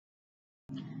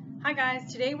Hi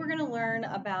guys, today we're going to learn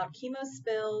about chemo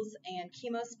spills and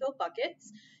chemo spill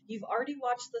buckets. You've already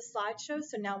watched the slideshow,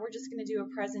 so now we're just going to do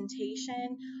a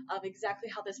presentation of exactly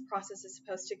how this process is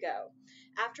supposed to go.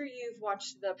 After you've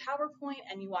watched the PowerPoint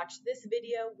and you watch this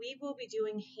video, we will be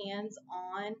doing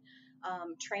hands-on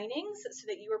trainings so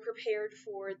that you are prepared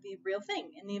for the real thing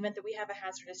in the event that we have a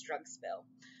hazardous drug spill.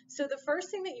 So the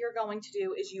first thing that you're going to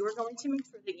do is you are going to make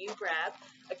sure that you grab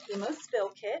a chemo spill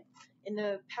kit. In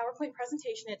the PowerPoint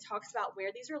presentation, it talks about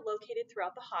where these are located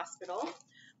throughout the hospital.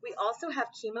 We also have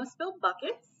chemo spill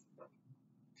buckets,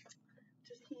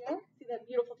 just here. See that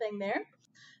beautiful thing there?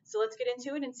 So let's get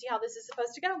into it and see how this is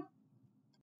supposed to go.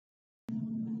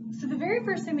 So the very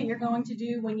first thing that you're going to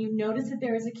do when you notice that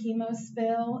there is a chemo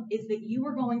spill is that you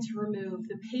are going to remove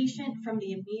the patient from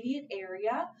the immediate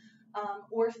area,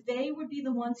 or if they would be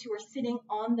the ones who are sitting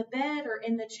on the bed or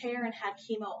in the chair and had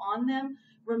chemo on them,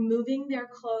 removing their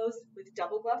clothes with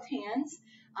double gloved hands,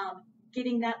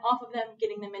 getting that off of them,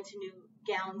 getting them into new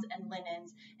gowns and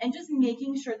linens, and just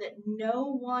making sure that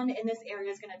no one in this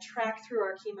area is going to track through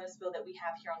our chemo spill that we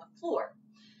have here on the floor.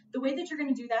 The way that you're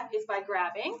going to do that is by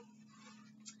grabbing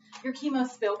your chemo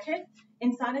spill kit.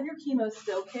 Inside of your chemo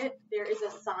spill kit, there is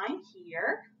a sign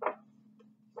here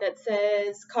that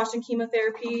says caution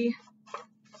chemotherapy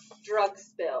drug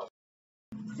spill.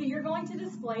 So you're going to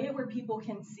display it where people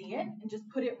can see it and just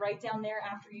put it right down there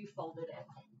after you folded it.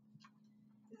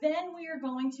 Then we are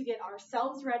going to get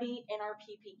ourselves ready in our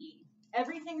PPE.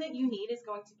 Everything that you need is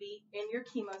going to be in your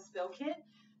chemo spill kit.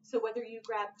 So whether you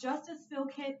grab just a spill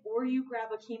kit or you grab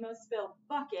a chemo spill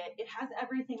bucket, it has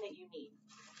everything that you need.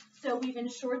 So we've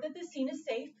ensured that the scene is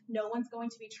safe. No one's going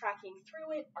to be tracking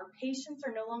through it. Our patients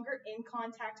are no longer in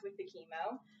contact with the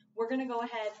chemo. We're going to go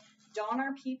ahead, don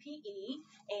our PPE,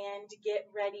 and get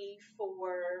ready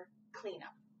for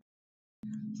cleanup.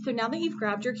 So now that you've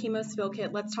grabbed your chemo spill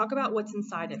kit, let's talk about what's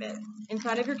inside of it.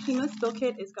 Inside of your chemo spill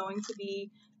kit is going to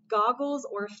be goggles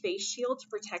or a face shield to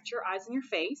protect your eyes and your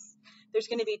face. There's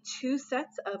going to be 2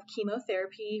 sets of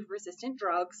chemotherapy resistant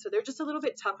drugs, so they're just a little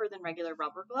bit tougher than regular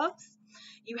rubber gloves.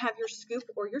 You have your scoop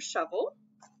or your shovel.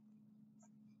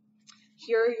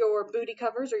 Here are your booty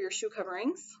covers or your shoe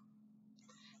coverings.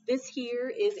 This here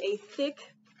is a thick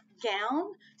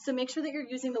gown, so make sure that you're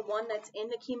using the one that's in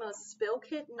the chemo spill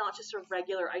kit, not just a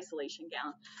regular isolation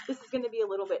gown. This is going to be a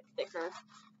little bit thicker.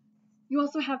 You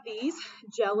also have these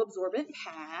gel absorbent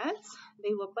pads.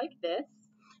 They look like this.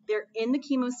 They're in the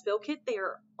chemo spill kit. They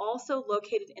are also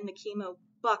located in the chemo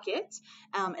bucket,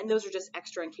 and those are just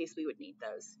extra in case we would need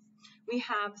those. We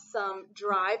have some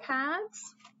dry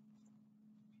pads.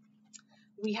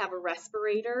 We have a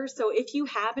respirator. So if you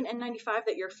have an N95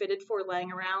 that you're fitted for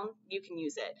laying around, you can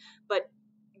use it. But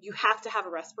you have to have a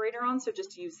respirator on, so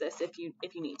just use this if you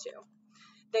need to.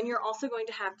 Then you're also going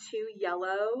to have 2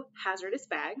 yellow hazardous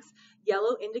bags.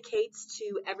 Yellow indicates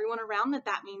to everyone around that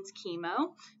that means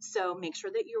chemo, so make sure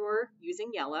that you're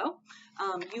using yellow.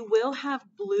 You will have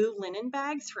blue linen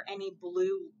bags for any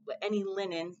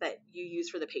linens that you use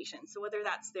for the patient. So whether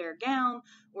that's their gown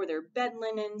or their bed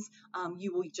linens,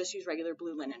 you will just use regular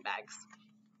blue linen bags.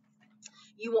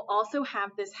 You will also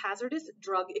have this hazardous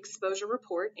drug exposure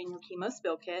report in your chemo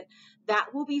spill kit.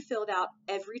 That will be filled out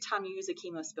every time you use a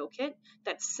chemo spill kit.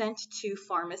 That's sent to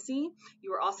pharmacy.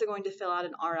 You are also going to fill out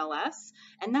an RLS,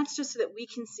 and that's just so that we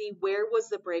can see where was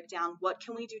the breakdown, what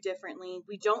can we do differently.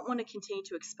 We don't want to continue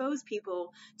to expose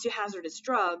people to hazardous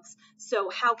drugs,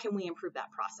 so how can we improve that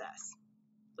process?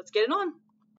 Let's get it on.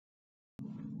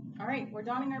 All right, we're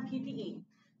donning our PPE.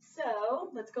 So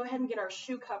let's go ahead and get our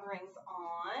shoe coverings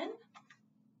on.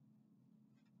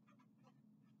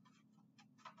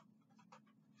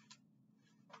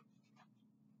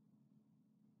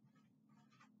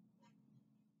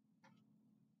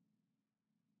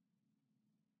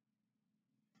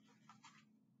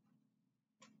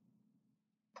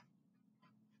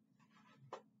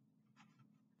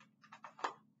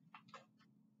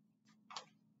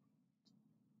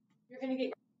 You're going to get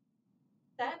your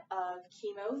set of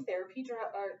chemotherapy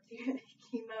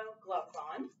chemo gloves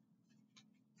on.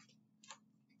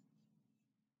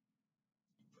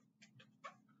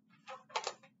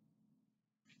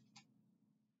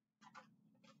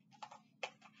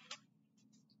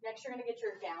 Next, you're going to get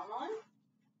your gown on.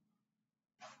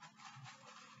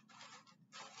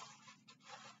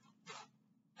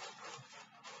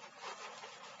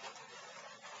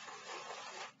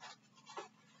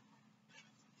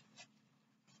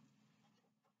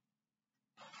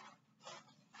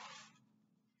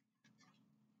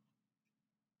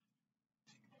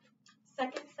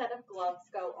 Second set of gloves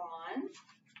go on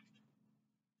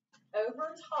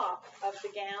over top of the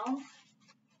gown.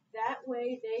 That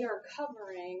way they are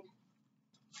covering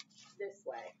this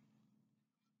way.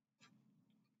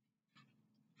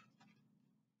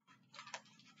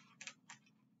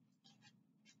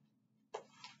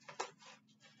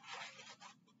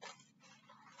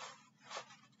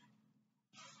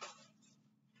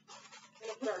 We're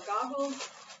going to put our goggles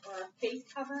or our face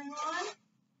covering on.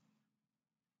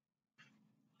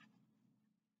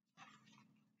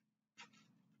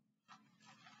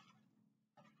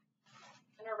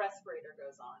 And our respirator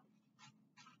goes on.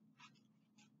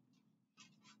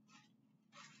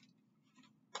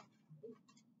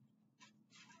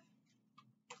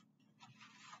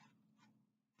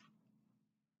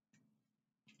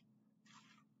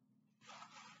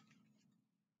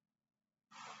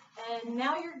 And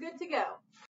now you're good to go.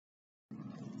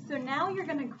 So now you're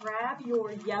going to grab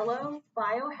your yellow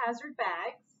biohazard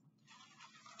bags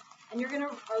and you're going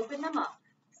to open them up.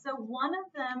 So one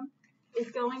of them is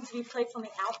going to be placed on the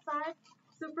outside.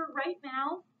 So for right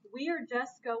now, we are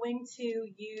just going to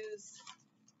use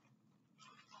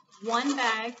one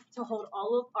bag to hold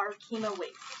all of our chemo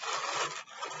waste.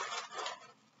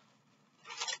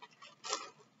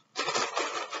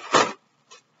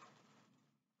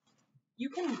 You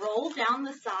can roll down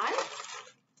the side,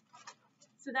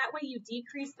 so that way you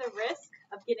decrease the risk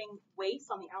of getting waste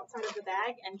on the outside of the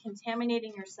bag and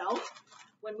contaminating yourself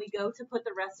when we go to put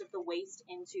the rest of the waste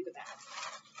into the bag.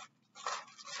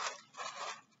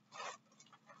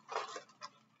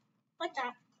 Like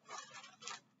that.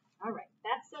 All right,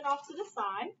 that's set off to the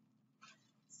side.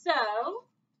 So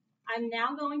I'm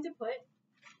now going to put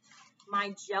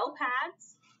my gel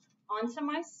pads onto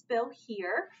my spill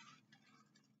here.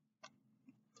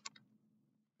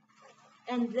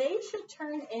 And they should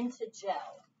turn into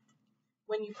gel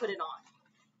when you put it on.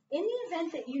 In the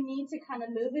event that you need to kind of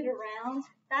move it around,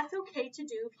 that's okay to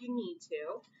do if you need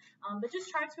to, but just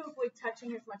try to avoid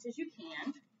touching as much as you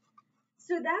can.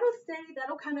 So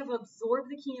that'll kind of absorb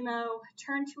the chemo,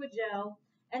 turn to a gel,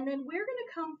 and then we're going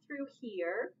to come through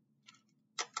here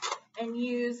and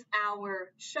use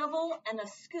our shovel and a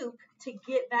scoop to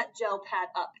get that gel pad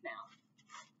up now.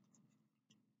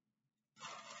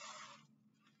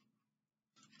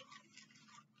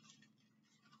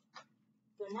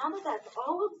 So now that that's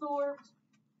all absorbed,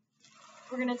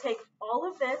 we're going to take all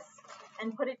of this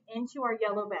and put it into our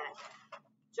yellow bag,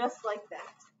 just like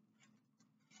that.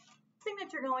 The thing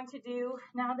that you're going to do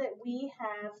now that we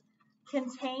have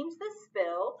contained the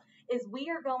spill is we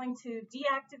are going to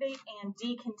deactivate and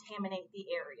decontaminate the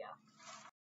area.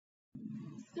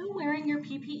 Still wearing your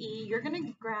PPE, you're going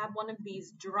to grab one of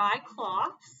these dry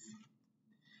cloths.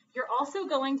 You're also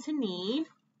going to need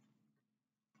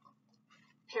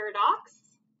Paradox.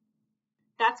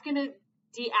 That's going to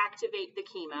deactivate the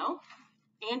chemo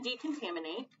and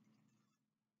decontaminate.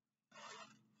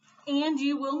 And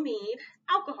you will need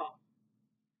alcohol.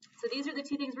 So these are the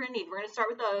two things we're going to need. We're going to start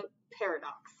with the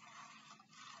Paradox.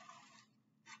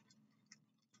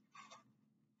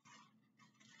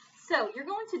 So you're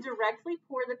going to directly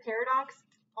pour the Paradox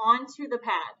onto the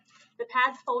pad. The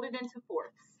pad's folded into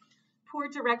fourths. Pour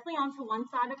directly onto one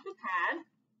side of the pad.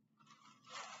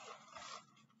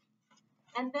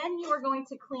 And then you are going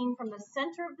to clean from the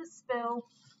center of the spill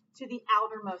to the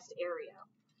outermost area.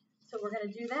 So we're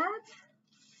going to do that.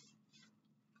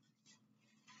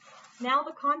 Now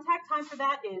the contact time for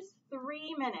that is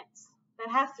 3 minutes. That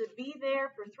has to be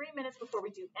there for 3 minutes before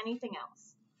we do anything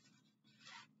else.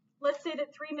 Let's say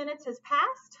that 3 minutes has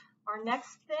passed. Our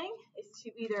next thing is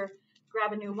to either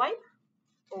grab a new wipe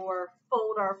or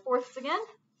fold our fourths again.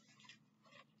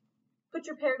 Put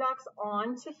your Paradox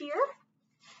onto here.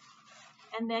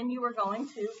 And then you are going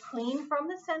to clean from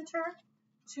the center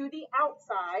to the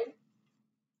outside.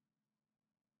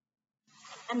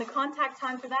 And the contact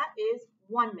time for that is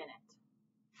 1 minute.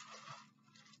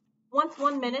 Once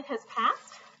 1 minute has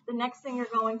passed, the next thing you're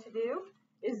going to do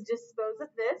is dispose of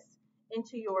this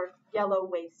into your yellow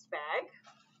waste bag,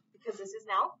 because this is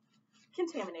now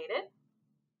contaminated.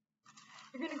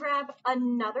 You're going to grab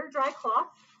another dry cloth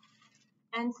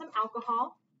and some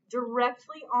alcohol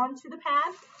directly onto the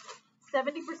pad.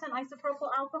 70% isopropyl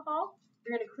alcohol.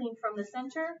 You're going to clean from the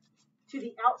center to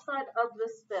the outside of the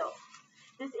spill.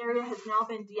 This area has now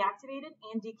been deactivated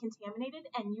and decontaminated,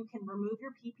 and you can remove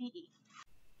your PPE.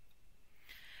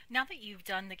 Now that you've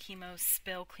done the chemo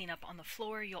spill cleanup on the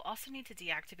floor, you'll also need to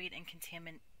deactivate and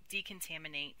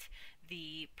decontaminate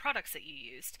the products that you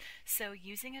used. So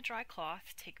using a dry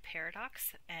cloth, take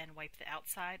Paradox and wipe the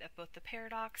outside of both the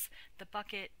Paradox, the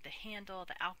bucket, the handle,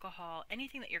 the alcohol,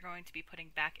 anything that you're going to be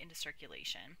putting back into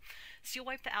circulation. So you'll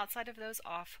wipe the outside of those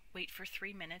off, wait for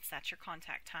 3 minutes, that's your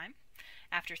contact time.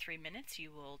 After 3 minutes, you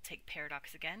will take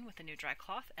Paradox again with a new dry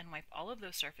cloth and wipe all of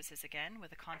those surfaces again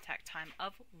with a contact time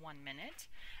of 1 minute.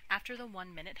 After the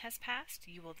 1 minute has passed,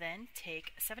 you will then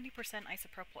take 70%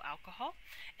 isopropyl alcohol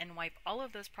and wipe all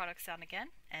of those products down again,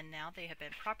 and now they have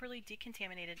been properly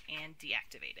decontaminated and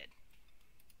deactivated.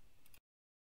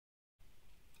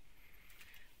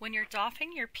 When you're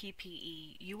doffing your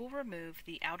PPE, you will remove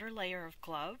the outer layer of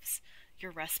gloves,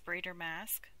 your respirator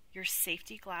mask, your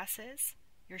safety glasses,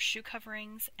 your shoe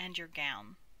coverings, and your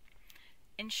gown.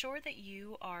 Ensure that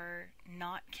you are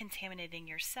not contaminating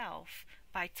yourself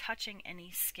by touching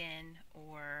any skin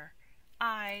or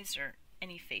eyes or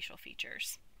any facial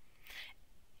features.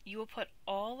 You will put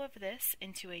all of this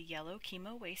into a yellow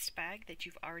chemo waste bag that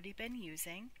you've already been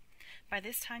using. By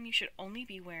this time, you should only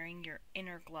be wearing your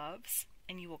inner gloves,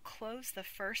 and you will close the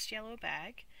first yellow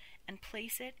bag and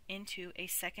place it into a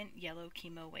second yellow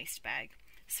chemo waste bag,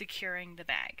 securing the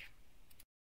bag.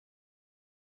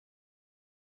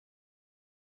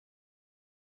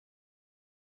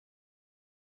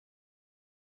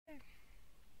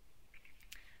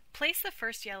 Place the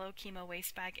first yellow chemo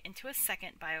waste bag into a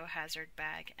second biohazard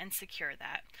bag and secure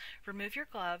that. Remove your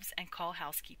gloves and call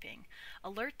housekeeping.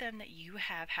 Alert them that you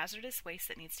have hazardous waste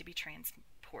that needs to be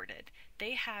transported.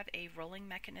 They have a rolling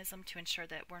mechanism to ensure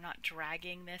that we're not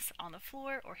dragging this on the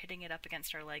floor or hitting it up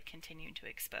against our leg, continuing to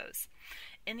expose.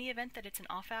 In the event that it's an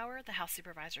off hour, the house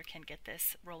supervisor can get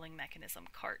this rolling mechanism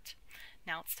cart.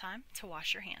 Now it's time to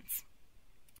wash your hands.